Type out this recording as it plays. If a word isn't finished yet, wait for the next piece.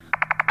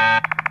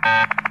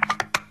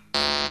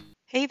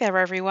Hey there,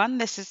 everyone.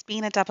 This is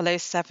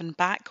B007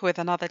 back with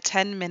another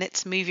 10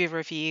 minutes movie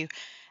review.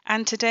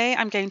 And today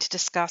I'm going to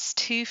discuss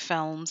two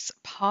films,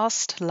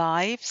 Past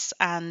Lives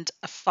and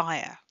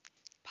Afire.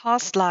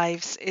 Past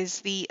Lives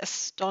is the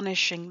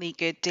astonishingly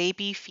good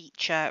debut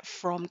feature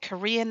from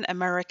Korean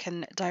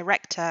American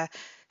director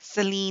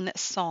Celine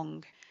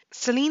Song.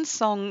 Celine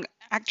Song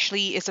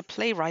actually is a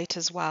playwright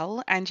as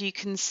well, and you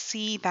can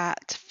see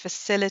that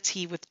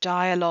facility with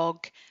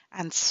dialogue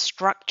and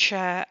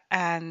structure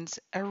and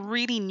a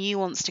really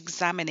nuanced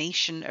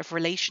examination of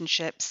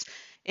relationships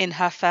in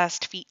her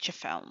first feature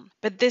film.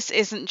 But this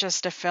isn't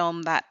just a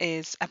film that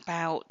is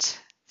about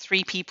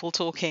three people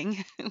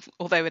talking,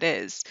 although it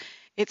is.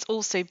 It's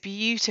also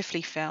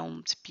beautifully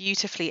filmed,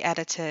 beautifully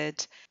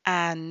edited,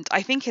 and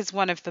I think is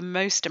one of the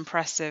most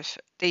impressive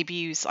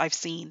debuts I've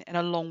seen in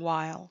a long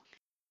while.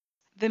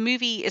 The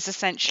movie is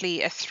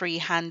essentially a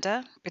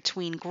three-hander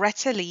between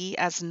Greta Lee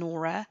as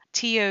Nora,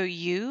 Teo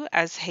Yu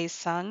as Hae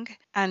Sung,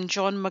 and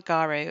John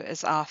Magaro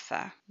as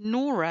Arthur.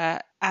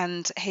 Nora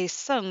and Hae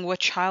Sung were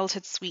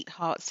childhood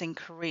sweethearts in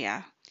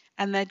Korea,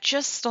 and they're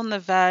just on the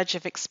verge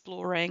of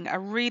exploring a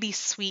really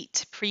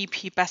sweet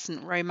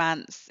prepubescent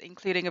romance,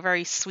 including a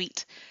very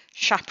sweet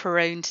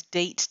chaperoned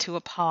date to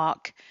a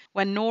park,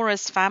 when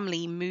Nora's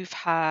family move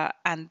her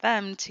and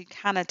them to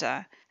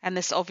Canada, and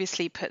this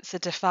obviously puts a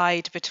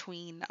divide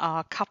between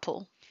our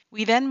couple.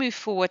 We then move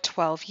forward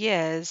 12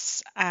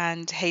 years,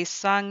 and Hae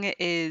Sung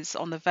is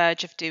on the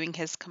verge of doing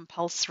his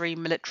compulsory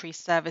military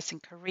service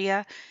in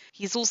Korea.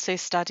 He's also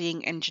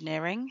studying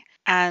engineering,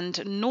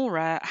 and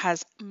Nora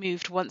has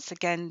moved once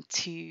again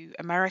to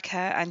America,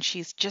 and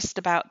she's just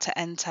about to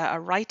enter a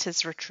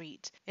writer's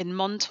retreat in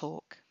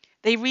Montauk.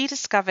 They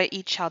rediscover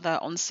each other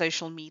on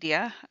social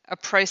media, a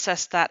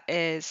process that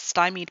is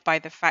stymied by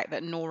the fact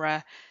that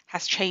Nora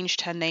has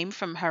changed her name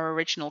from her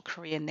original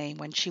Korean name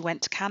when she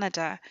went to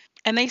Canada.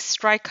 And they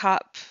strike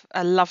up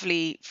a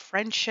lovely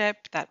friendship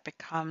that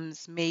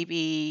becomes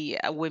maybe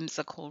a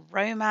whimsical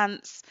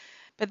romance,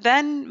 but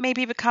then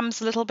maybe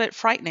becomes a little bit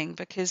frightening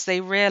because they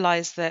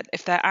realize that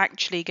if they're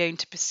actually going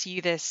to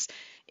pursue this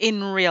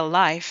in real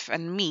life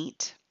and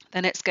meet,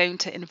 then it's going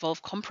to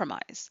involve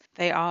compromise.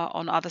 They are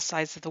on other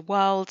sides of the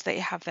world. They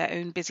have their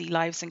own busy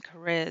lives and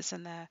careers,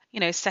 and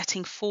they're,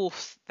 setting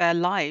forth their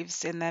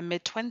lives in their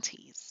mid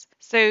 20s.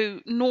 So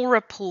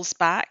Nora pulls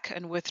back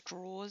and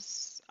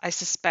withdraws. I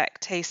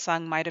suspect Tae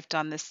Sung might have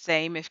done the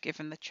same if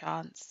given the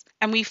chance.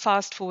 And we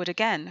fast forward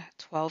again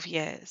 12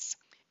 years.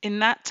 In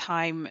that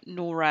time,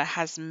 Nora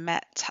has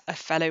met a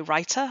fellow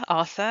writer,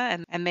 Arthur,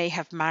 and they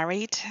have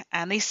married,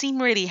 and they seem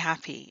really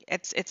happy.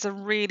 It's a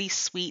really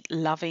sweet,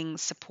 loving,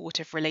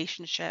 supportive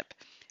relationship.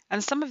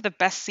 And some of the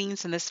best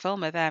scenes in this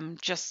film are them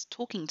just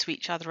talking to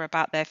each other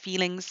about their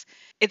feelings.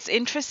 It's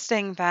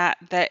interesting that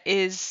there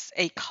is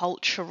a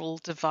cultural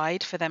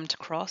divide for them to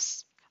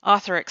cross.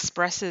 Arthur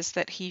expresses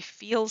that he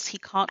feels he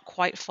can't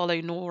quite follow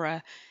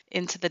Nora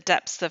into the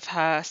depths of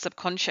her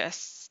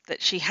subconscious,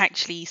 that she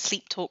actually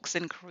sleep talks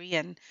in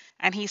Korean,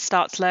 and he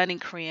starts learning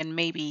Korean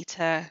maybe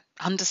to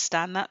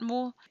understand that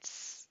more.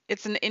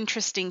 It's an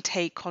interesting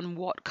take on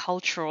what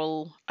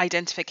cultural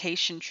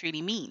identification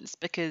truly means,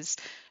 because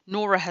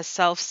Nora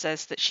herself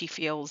says that she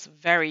feels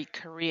very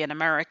Korean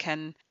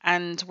American,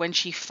 and when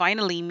she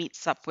finally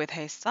meets up with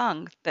Hae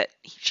Sung, that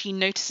she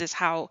notices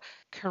how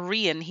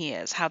Korean he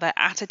is, how their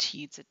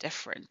attitudes are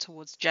different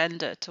towards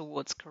gender,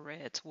 towards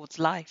career, towards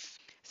life.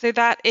 So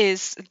that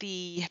is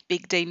the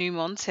big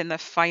denouement in the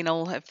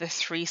final of the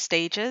three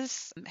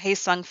stages. Hae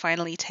Sung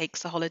finally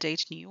takes a holiday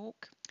to New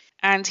York,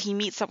 and he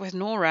meets up with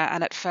Nora,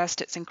 and at first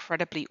it's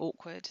incredibly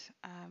awkward.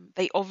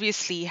 They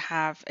obviously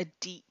have a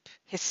deep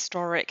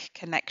historic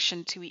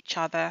connection to each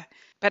other,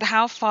 but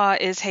how far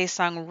is Hae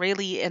Sung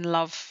really in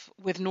love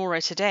with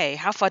Nora today?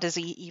 How far does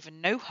he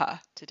even know her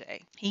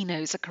today? He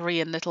knows a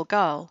Korean little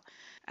girl.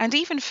 And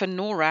even for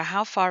Nora,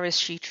 how far is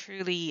she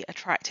truly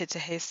attracted to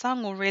Hae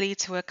Sung, or really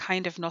to a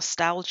kind of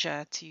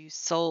nostalgia to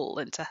Seoul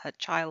and to her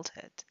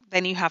childhood?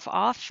 Then you have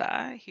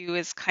Arthur, who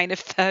is kind of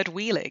third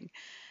wheeling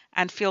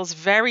and feels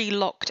very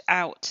locked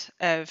out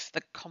of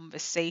the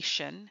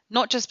conversation,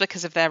 not just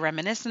because of their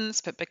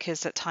reminiscence, but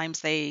because at times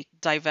they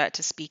divert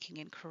to speaking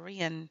in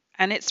Korean.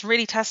 And it's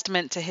really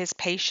testament to his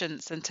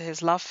patience and to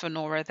his love for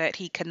Nora that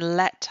he can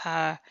let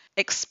her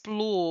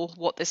explore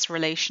what this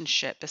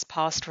relationship, this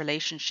past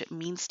relationship,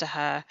 means to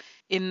her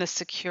in the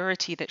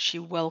security that she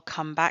will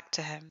come back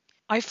to him.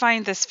 I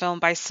find this film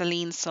by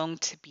Celine Song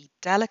to be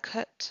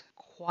delicate,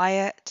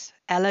 quiet,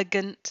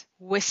 elegant,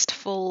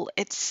 wistful.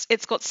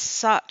 It's got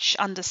such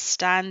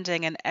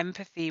understanding and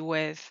empathy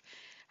with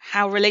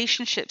how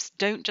relationships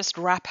don't just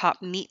wrap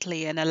up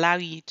neatly and allow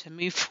you to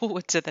move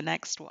forward to the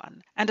next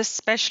one. And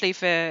especially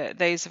for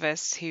those of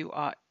us who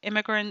are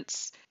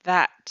immigrants,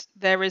 that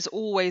there is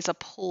always a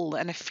pull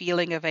and a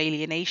feeling of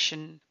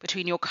alienation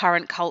between your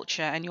current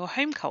culture and your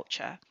home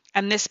culture.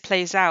 And this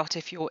plays out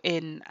if you're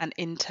in an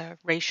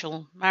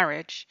interracial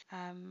marriage.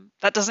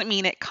 That doesn't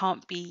mean it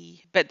can't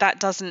be, but that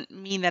doesn't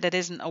mean that it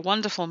isn't a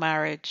wonderful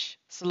marriage,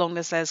 so long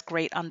as there's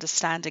great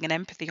understanding and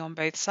empathy on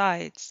both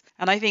sides.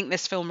 And I think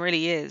this film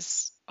really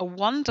is a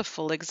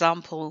wonderful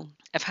example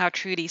of how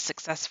truly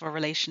successful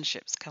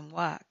relationships can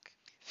work.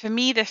 For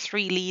me, the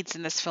three leads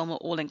in this film are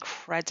all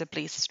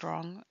incredibly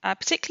strong,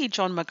 particularly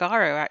John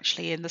Magaro,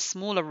 actually, in the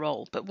smaller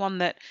role, but one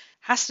that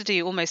has to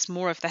do almost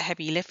more of the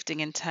heavy lifting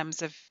in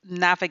terms of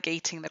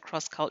navigating the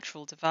cross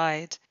cultural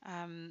divide.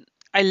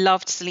 I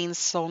loved Celine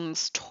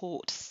Song's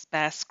taut,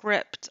 spare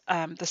script.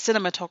 The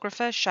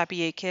cinematographer,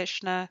 Xavier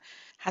Kirchner,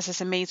 has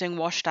this amazing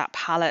washed out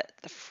palette.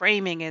 The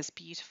framing is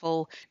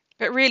beautiful.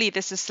 But really,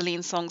 this is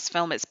Celine Song's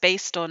film. It's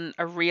based on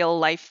a real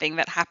life thing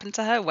that happened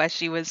to her where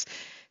she was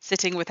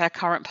sitting with her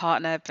current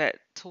partner, but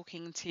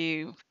talking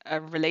to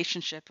a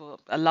relationship or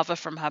a lover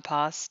from her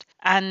past.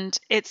 And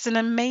it's an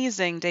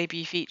amazing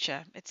debut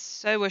feature. It's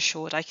so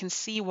assured. I can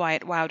see why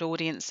it wowed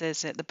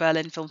audiences at the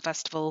Berlin Film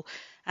Festival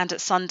and at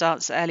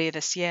Sundance earlier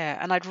this year,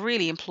 and I'd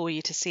really implore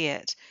you to see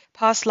it.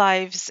 Past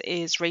Lives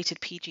is rated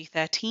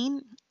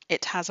PG-13.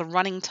 It has a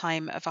running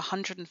time of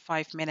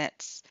 105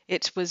 minutes.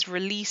 It was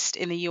released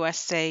in the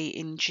USA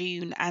in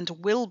June and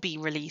will be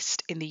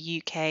released in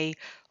the UK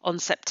on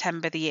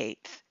September the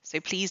 8th. So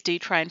please do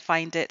try and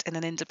find it in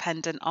an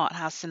independent art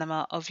house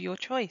cinema of your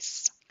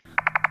choice.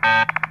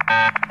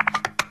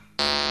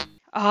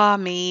 Ah,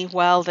 me.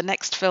 Well, the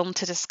next film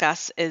to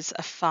discuss is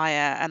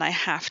Afire, and I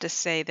have to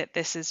say that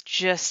this is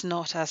just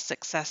not as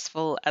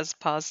successful as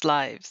Past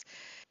Lives.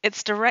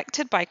 It's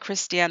directed by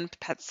Christian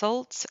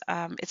Petzold.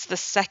 It's the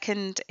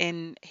second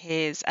in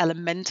his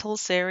Elemental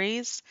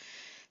series.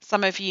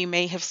 Some of you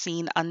may have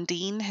seen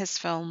Undine, his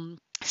film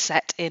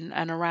set in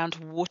and around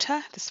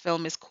water. This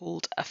film is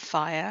called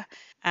Afire,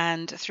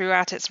 and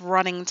throughout its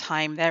running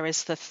time, there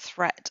is the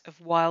threat of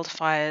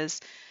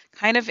wildfires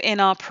kind of in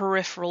our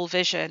peripheral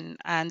vision.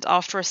 And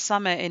after a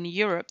summer in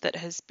Europe that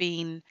has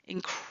been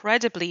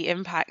incredibly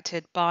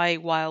impacted by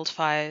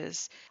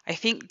wildfires, I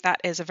think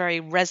that is a very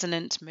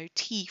resonant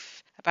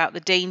motif about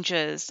the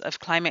dangers of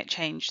climate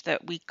change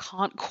that we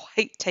can't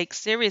quite take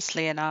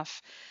seriously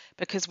enough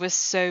because we're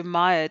so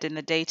mired in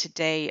the day to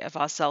day of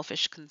our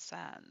selfish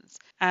concerns.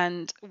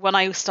 And when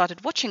I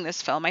started watching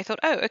this film, I thought,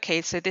 oh,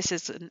 okay, so this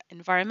is an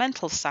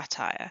environmental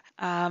satire.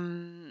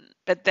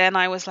 But then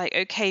I was like,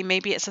 okay,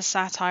 maybe it's a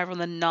satire on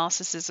the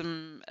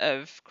narcissism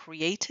of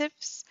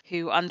creatives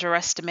who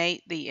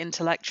underestimate the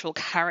intellectual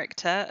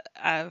character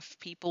of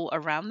people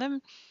around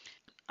them.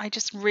 I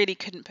just really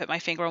couldn't put my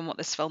finger on what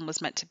this film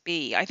was meant to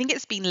be. I think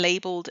it's been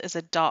labeled as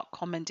a dark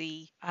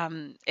comedy.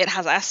 It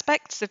has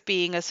aspects of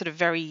being a sort of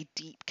very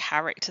deep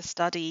character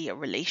study, a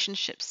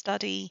relationship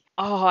study.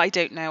 Oh, I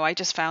don't know. I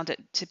just found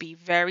it to be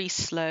very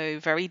slow,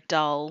 very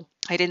dull.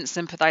 I didn't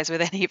sympathize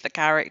with any of the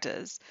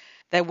characters.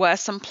 There were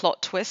some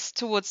plot twists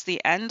towards the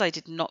end. I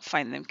did not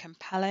find them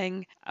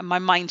compelling, and my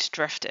mind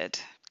drifted.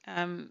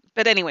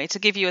 But anyway, to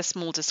give you a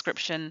small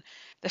description,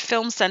 the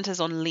film centers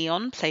on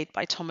Leon, played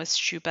by Thomas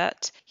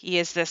Schubert. He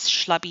is this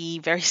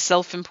schlubby, very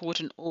self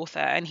important author,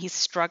 and he's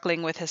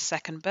struggling with his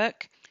second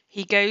book.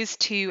 He goes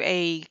to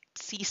a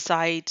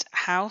seaside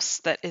house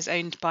that is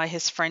owned by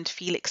his friend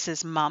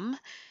Felix's mum.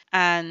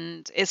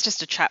 And it's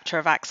just a chapter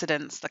of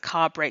accidents. The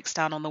car breaks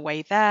down on the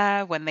way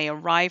there. When they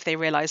arrive, they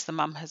realize the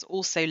mum has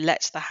also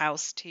let the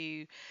house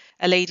to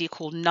a lady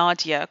called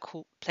Nadia,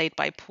 played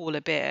by Paula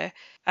Beer.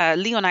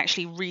 Leon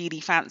actually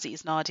really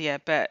fancies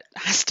Nadia, but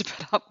has to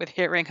put up with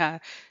hearing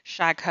her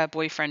shag her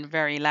boyfriend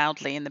very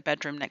loudly in the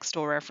bedroom next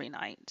door every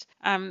night.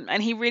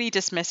 And he really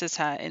dismisses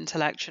her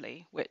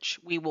intellectually, which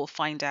we will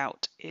find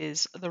out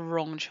is the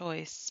wrong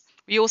choice.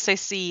 We also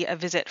see a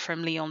visit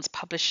from Leon's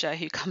publisher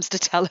who comes to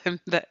tell him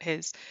that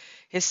his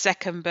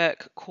second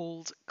book,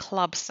 called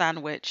Club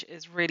Sandwich,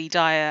 is really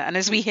dire. And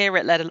as we hear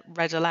it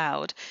read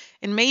aloud,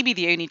 in maybe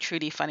the only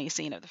truly funny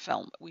scene of the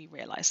film, we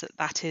realise that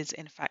that is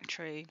in fact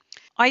true.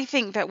 I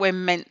think that we're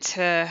meant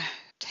to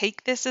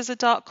take this as a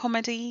dark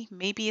comedy,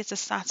 maybe as a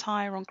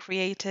satire on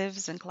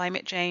creatives and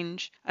climate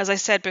change. As I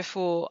said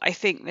before, I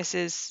think this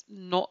is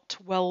not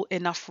well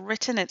enough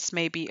written. It's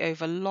maybe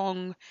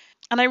overlong.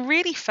 And I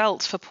really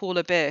felt for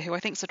Paula Beer, who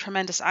I think is a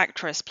tremendous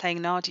actress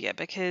playing Nadia,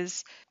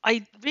 because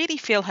I really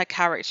feel her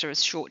character is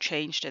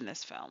shortchanged in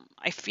this film.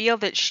 I feel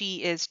that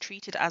she is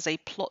treated as a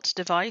plot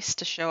device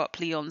to show up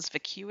Leon's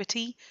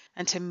vacuity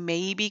and to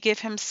maybe give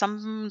him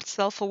some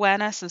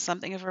self-awareness and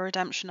something of a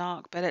redemption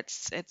arc, but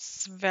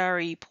it's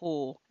very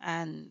poor.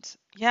 And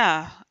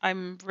yeah,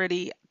 I'm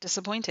really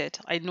disappointed.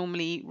 I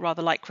normally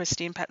rather like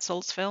Christian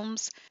Petzold's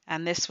films,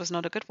 and this was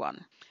not a good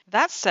one.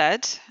 That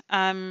said,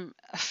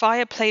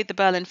 Fire played the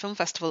Berlin Film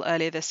Festival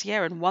earlier this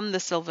year and won the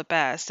Silver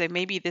Bear, so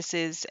maybe this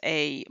is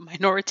a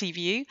minority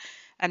view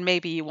and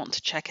maybe you want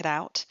to check it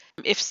out.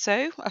 If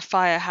so,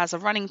 Afire has a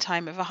running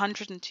time of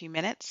 102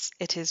 minutes.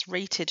 It is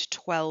rated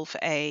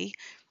 12A.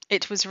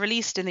 It was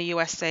released in the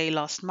USA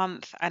last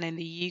month and in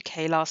the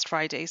UK last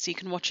Friday, so you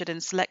can watch it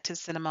in selected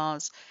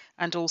cinemas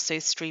and also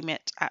stream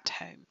it at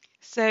home.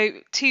 So,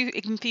 two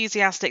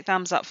enthusiastic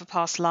thumbs up for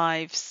Past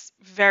Lives.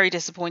 very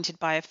disappointed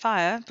by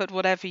Afire, but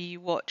whatever you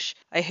watch,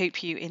 I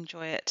hope you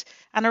enjoy it.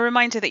 And a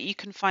reminder that you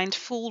can find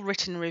full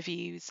written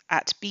reviews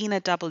at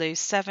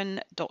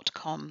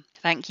bina007.com.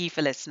 Thank you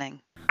for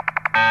listening.